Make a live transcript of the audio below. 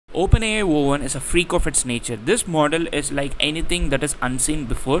OpenAI O1 is a freak of its nature. This model is like anything that is unseen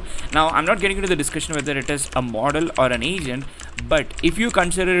before. Now, I'm not getting into the discussion whether it is a model or an agent, but if you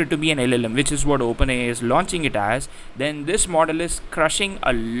consider it to be an LLM, which is what OpenAI is launching it as, then this model is crushing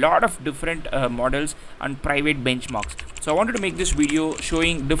a lot of different models and private benchmarks. So I wanted to make this video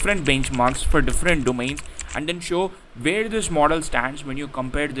showing different benchmarks for different domains and then show where this model stands when you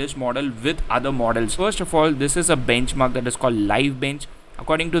compare this model with other models. First of all, this is a benchmark that is called Livebench.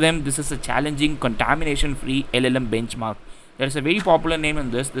 According to them, this is a challenging, contamination-free LLM benchmark. There is a very popular name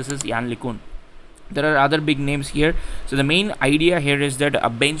in this. This is Yanlikun. There are other big names here. So the main idea here is that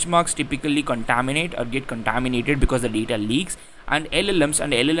benchmarks typically contaminate or get contaminated because the data leaks, and LLMs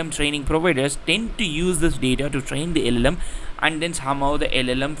and LLM training providers tend to use this data to train the LLM, and then somehow the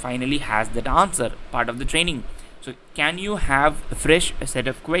LLM finally has that answer, part of the training. So can you have a fresh set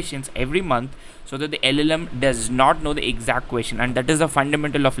of questions every month so that the LLM does not know the exact question? And that is the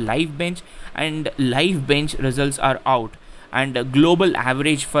fundamental of Livebench, and Livebench results are out, and the global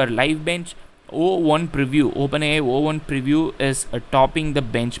average for Livebench O1 preview, OpenAI O1 preview is topping the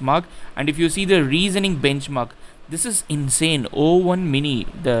benchmark. And if you see the reasoning benchmark, this is insane. O1 mini,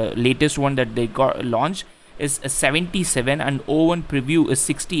 the latest one that they got launched, is 77 and O1 preview is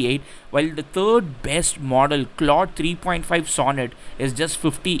 68, while the third best model, Claude 3.5 Sonnet, is just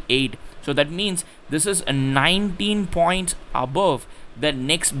 58. So that means this is a 19 points above the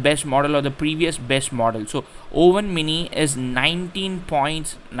next best model or the previous best model. So O1 mini is 19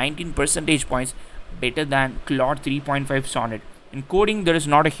 percentage points better than Claude 3.5 Sonnet. In coding, there is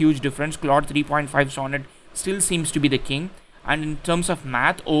not a huge difference. Claude 3.5 Sonnet still seems to be the king. And in terms of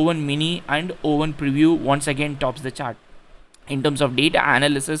math, O1 mini and O1 preview once again tops the chart. In terms of data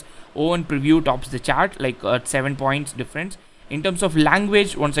analysis, O1 preview tops the chart, like 7 points difference. In terms of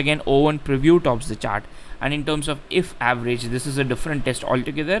language, once again O1 preview tops the chart. And in terms of if average, this is a different test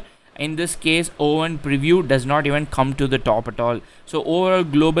altogether. In this case, O1 preview does not even come to the top at all. So overall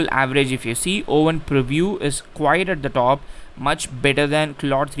global average, if you see, O1 preview is quite at the top, much better than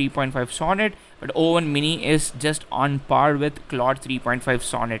Claude 3.5 Sonnet, but O1 mini is just on par with Claude 3.5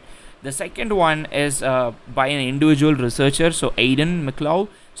 Sonnet. The second one is by an individual researcher, so Aidan, McLau.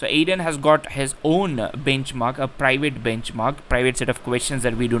 So Aidan has got his own benchmark, a private benchmark, private set of questions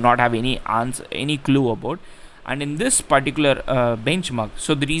that we do not have any answer, any clue about. And in this particular benchmark,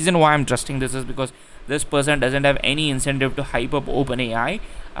 so the reason why I'm trusting this is because this person doesn't have any incentive to hype up OpenAI.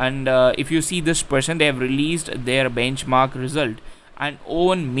 And if you see this person, they have released their benchmark result, and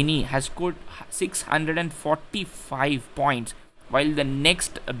O1 mini has scored 645 points, while the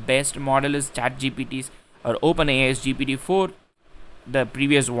next best model is ChatGPT's or OpenAI's GPT-4, the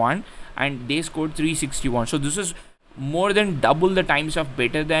previous one, and they scored 361. So this is more than double the times of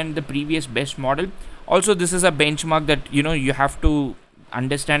better than the previous best model. Also, this is a benchmark that you have to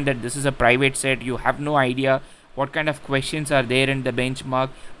understand that this is a private set. You have no idea what kind of questions are there in the benchmark,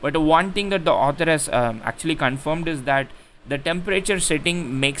 but one thing that the author has actually confirmed is that the temperature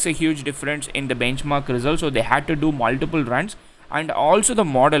setting makes a huge difference in the benchmark result. So they had to do multiple runs, and also the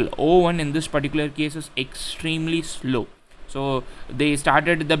model O1 in this particular case is extremely slow. So they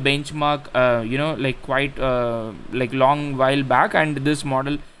started the benchmark like quite like long while back, and this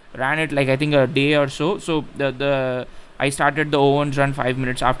model ran it like I think a day or so. So I started the O1's run 5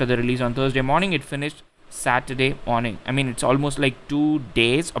 minutes after the release on Thursday morning. It finished Saturday morning. I mean, it's almost like 2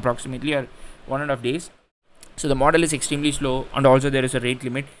 days approximately, or 1.5 days. So the model is extremely slow, and also there is a rate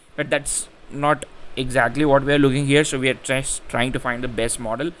limit, but that's not exactly what we are looking here. So we are just trying to find the best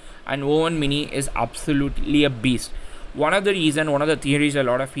model, and O1 mini is absolutely a beast. One of the theories a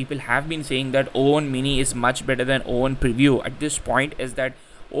lot of people have been saying that O1 mini is much better than O1 preview at this point is that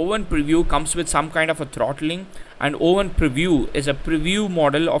O1 preview comes with some kind of a throttling, and O1 preview is a preview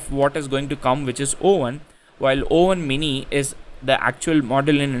model of what is going to come, which is O1, while O1 mini is the actual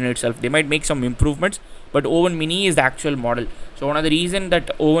model in itself. They might make some improvements, but O1 mini is the actual model. So one of the reason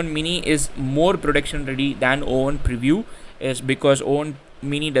that O1 mini is more production ready than O1 preview is because O1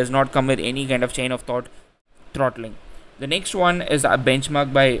 mini does not come with any kind of chain of thought throttling. The next one is a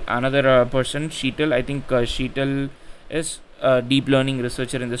benchmark by another person, Shital. I think Shital is a deep learning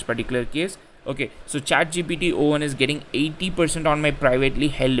researcher in this particular case. Okay, so ChatGPT O1 is getting 80% on my privately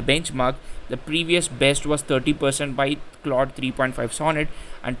held benchmark. The previous best was 30% by Claude 3.5 Sonnet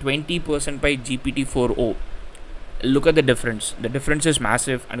and 20% by GPT-4o. Look at the difference. The difference is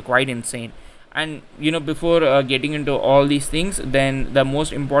massive and quite insane. And before getting into all these things, then the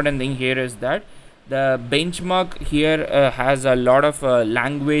most important thing here is that the benchmark here has a lot of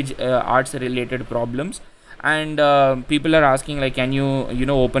language arts related problems, and people are asking like, can you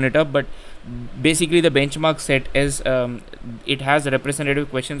open it up? But Basically, the benchmark set is it has representative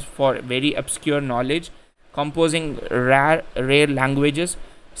questions for very obscure knowledge, composing rare languages,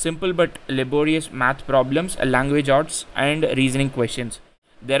 simple but laborious math problems, language arts, and reasoning questions.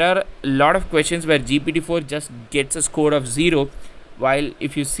 There are a lot of questions where GPT-4 just gets a score of 0, while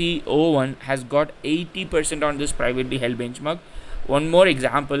if you see O1 has got 80% on this privately held benchmark. One more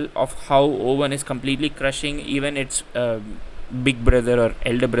example of how O1 is completely crushing even its big brother or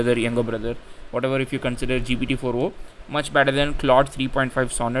elder brother, younger brother, whatever, if you consider GPT-4o, much better than Claude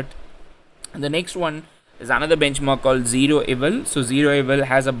 3.5 Sonnet. And the next one is another benchmark called ZeroEval. So ZeroEval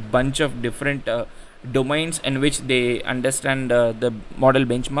has a bunch of different domains in which they understand the model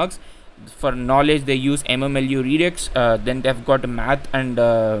benchmarks. For knowledge, they use MMLU Redux, then they've got math and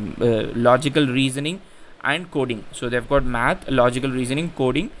logical reasoning and coding. So they've got math, logical reasoning,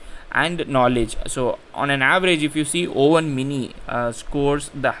 coding, and knowledge. So on an average, if you see O1 mini scores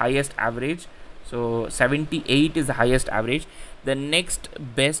the highest average, so 78 is the highest average. The next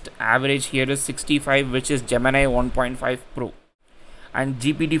best average here is 65, which is Gemini 1.5 Pro. And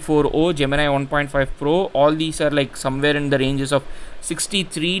GPT-4o, Gemini 1.5 Pro, all these are like somewhere in the ranges of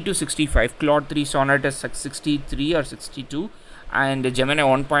 63 to 65. Claude 3 Sonnet is 63 or 62, and Gemini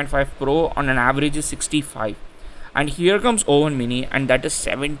 1.5 Pro on an average is 65. And here comes O1 mini, and that is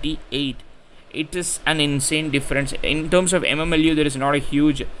 78. It is an insane difference. In terms of MMLU, there is not a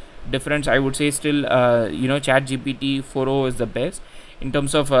huge difference. I would say still ChatGPT 4o is the best. In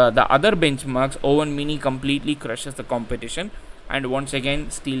terms of the other benchmarks, O1 mini completely crushes the competition and once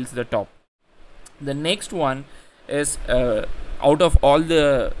again steals the top. The next one is out of all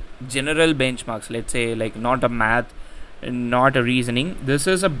the general benchmarks, let's say like not a math, not a reasoning, this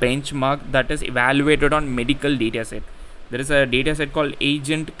is a benchmark that is evaluated on medical dataset. There is a dataset called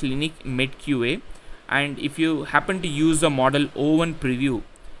Agent Clinic MedQA, and if you happen to use the model O1 preview,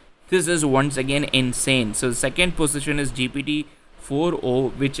 this is once again insane. So the second position is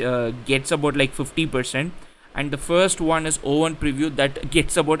GPT-4o, which gets about like 50%, and the first one is O1 preview that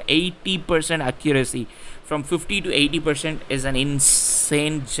gets about 80% accuracy. From 50 to 80% is an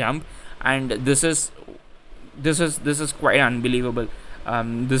insane jump, and this is quite unbelievable.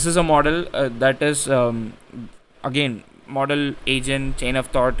 This is a model that is again model, agent, chain of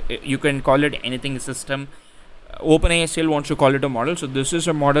thought, you can call it anything, system. OpenAI still wants to call it a model. So this is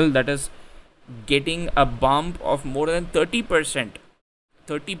a model that is getting a bump of more than 30%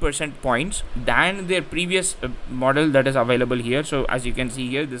 points than their previous model that is available here. So as you can see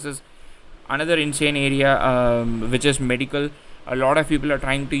here, this is another insane area, which is medical. A lot of people are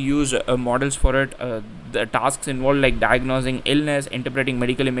trying to use models for it. The tasks involved like diagnosing illness, interpreting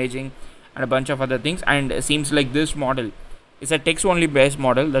medical imaging, and a bunch of other things. And it seems like this model is a text only based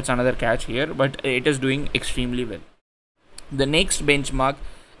model. That's another catch here, but it is doing extremely well. The next benchmark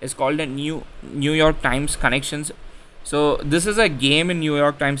is called a New York Times Connections. So this is a game in New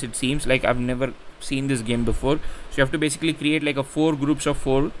York Times. It seems like I've never seen this game before. So you have to basically create like a 4 groups of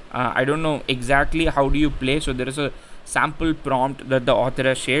 4. I don't know exactly how do you play. So there is a sample prompt that the author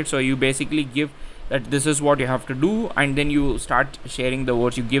has shared. So you basically give that this is what you have to do, and then you start sharing the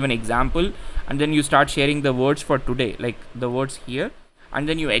words. You give an example, and then you start sharing the words for today, like the words here, and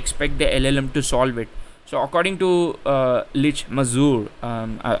then you expect the LLM to solve it. So according to Lich Mazur,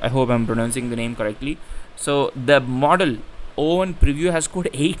 I hope I'm pronouncing the name correctly. So the model O1 preview has scored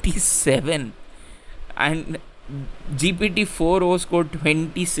 87, and GPT-4o scored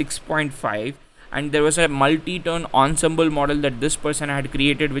 26.5, and there was a multi-turn ensemble model that this person had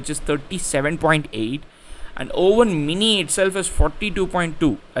created, which is 37.8, and O1 mini itself is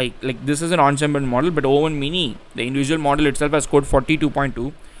 42.2. Like this is an ensemble model, but O1 mini, the individual model itself, has scored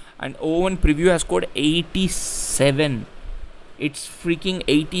 42.2, and O1 preview has scored 87. It's freaking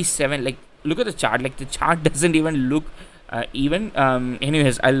 87. Like, look at the chart. Like, the chart doesn't even look even.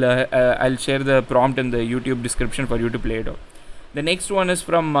 Anyways, I'll share the prompt in the YouTube description for you to play it out. The next one is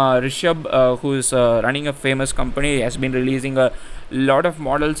from Rishabh, who is running a famous company. He has been releasing a lot of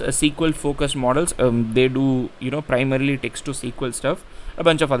models, SQL focused models. They do, primarily text to SQL stuff, a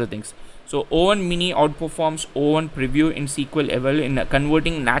bunch of other things. So O1 mini outperforms O1 preview in SQL Eval in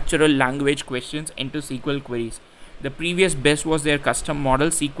converting natural language questions into SQL queries. The previous best was their custom model,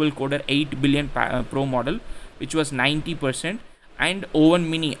 SQL Coder 8 billion Pro model, which was 90%, and O1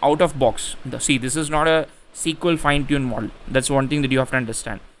 mini out of box. See, this is not a SQL fine-tuned model. That's one thing that you have to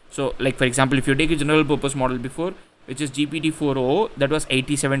understand. So, like for example, if you take a general purpose model before, which is GPT-4o, that was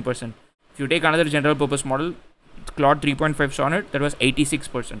 87%. If you take another general purpose model, Claude 3.5 Sonnet, that was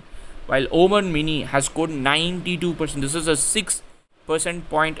 86%. While O1 mini has scored 92%. This is a 6%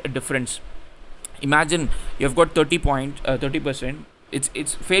 point difference. Imagine you've got 30%,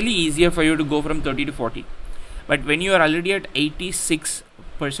 it's fairly easier for you to go from 30 to 40. But when you are already at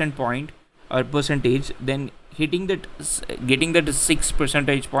 86% point or percentage, then getting that 6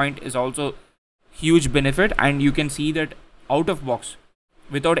 percentage point is also huge benefit. And you can see that out of box,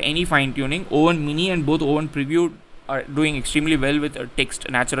 without any fine tuning, O1 mini and both O1 preview are doing extremely well with text,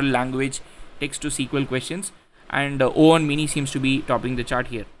 natural language, text to SQL questions, and O1 mini seems to be topping the chart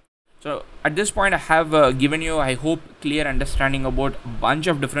here. So at this point, I have given you, I hope, clear understanding about a bunch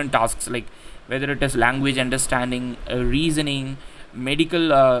of different tasks, like whether it is language understanding, reasoning, medical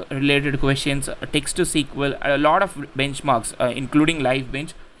related questions, text to SQL, a lot of benchmarks, including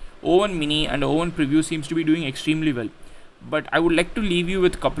Livebench. O1 mini and O1 preview seems to be doing extremely well. But I would like to leave you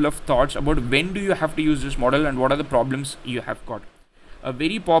with a couple of thoughts about when do you have to use this model and what are the problems you have got. A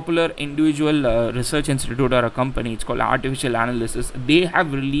very popular individual research institute or a company, it's called Artificial Analysis, they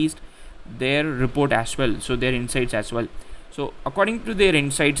have released their report as well, so their insights as well. So according to their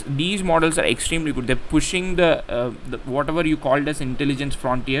insights, these models are extremely good. They're pushing the whatever you called as intelligence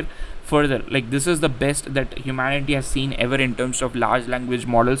frontier further. Like, this is the best that humanity has seen ever in terms of large language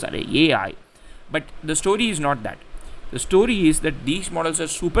models and AI. But the story is not that. The story is that these models are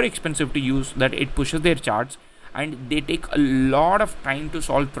super expensive to use, that it pushes their charts, and they take a lot of time to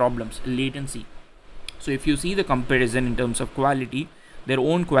solve problems, latency. So if you see the comparison in terms of quality, their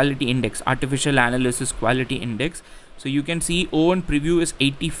own quality index, artificial analysis quality index, so you can see O1 preview is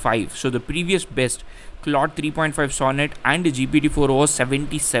 85. So the previous best, Claude 3.5 Sonnet and GPT-4 was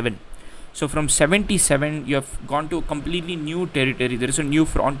 77. So from 77, you have gone to a completely new territory. There is a new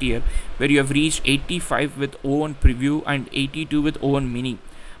frontier where you have reached 85 with O1 preview and 82 with O1 mini.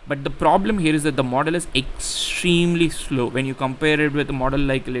 But the problem here is that the model is extremely slow when you compare it with a model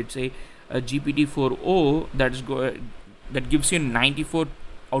like, let's say, a GPT-4o that gives you 94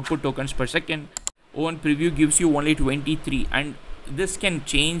 output tokens per second. O1 preview gives you only 23, and this can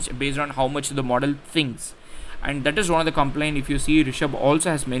change based on how much the model thinks. And that is one of the complaints. If you see, Rishabh also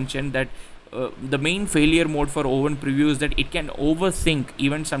has mentioned that the main failure mode for O1 preview is that it can overthink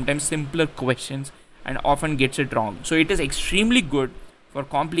even sometimes simpler questions and often gets it wrong. So it is extremely good for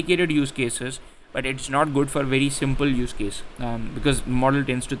complicated use cases, but it's not good for very simple use case, because model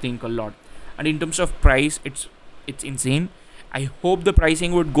tends to think a lot. And in terms of price, it's insane. I hope the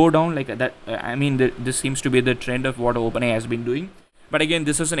pricing would go down like that. I mean, this seems to be the trend of what OpenAI has been doing. But again,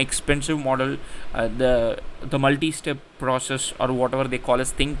 this is an expensive model. The multi-step process, or whatever they call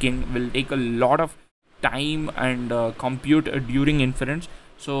as thinking, will take a lot of time and compute during inference.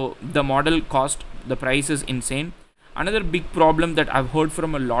 So the model cost, the price is insane. Another big problem that I've heard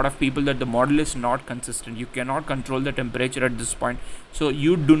from a lot of people, that the model is not consistent. You cannot control the temperature at this point, so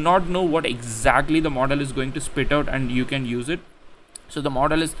you do not know what exactly the model is going to spit out and you can use it. So the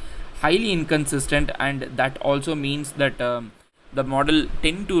model is highly inconsistent, and that also means that the model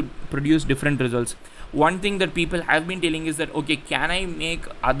tend to produce different results. One thing that people have been telling is that, okay, can I make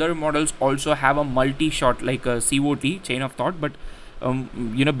other models also have a multi-shot, like a COT, chain of thought, but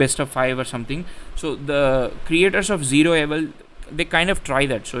best of 5 or something. So the creators of ZeroEval, they kind of try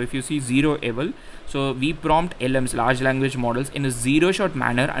that. So if you see ZeroEval, so we prompt LMs, large language models, in a zero-shot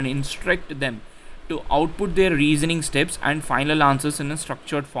manner and instruct them to output their reasoning steps and final answers in a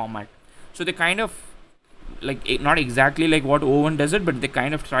structured format. So they kind of, like, not exactly like what O1 does it, but they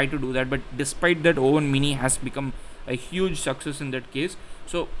kind of try to do that. But despite that, O1 mini has become a huge success in that case.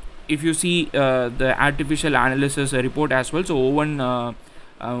 So if you see the artificial analysis report as well, so O1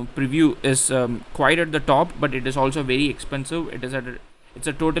 preview is quite at the top, but it is also very expensive. It's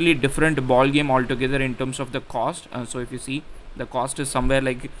a totally different ball game altogether in terms of the cost. So if you see, the cost is somewhere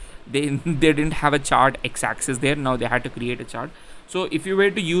like they didn't have a chart x-axis there. Now they had to create a chart. So if you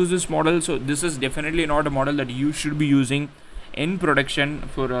were to use this model, so this is definitely not a model that you should be using in production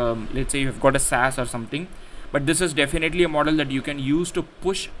for let's say you've got a SaaS or something. But this is definitely a model that you can use to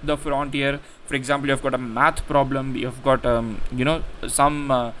push the frontier. For example, you've got a math problem, you've got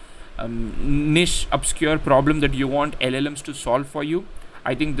some niche obscure problem that you want LLMs to solve for you.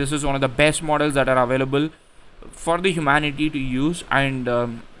 I think this is one of the best models that are available for the humanity to use. And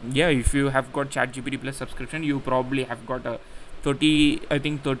yeah, if you have got ChatGPT Plus subscription, you probably have got a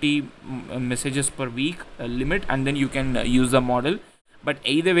 30 messages per week limit, and then you can use the model. But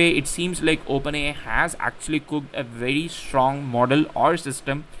either way, it seems like OpenAI has actually cooked a very strong model or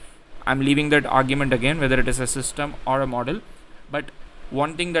system. I'm leaving that argument again, whether it is a system or a model. But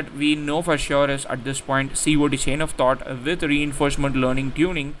one thing that we know for sure is, at this point, COT, chain of thought, with reinforcement learning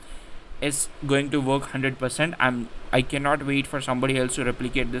tuning, is going to work 100%. I cannot wait for somebody else to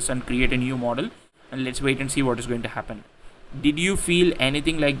replicate this and create a new model. And let's wait and see what is going to happen. Did you feel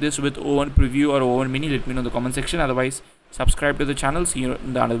anything like this with O1 preview or O1 mini? Let me know in the comment section. Otherwise, Subscribe to the channel. See you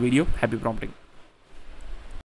in the other video. Happy prompting.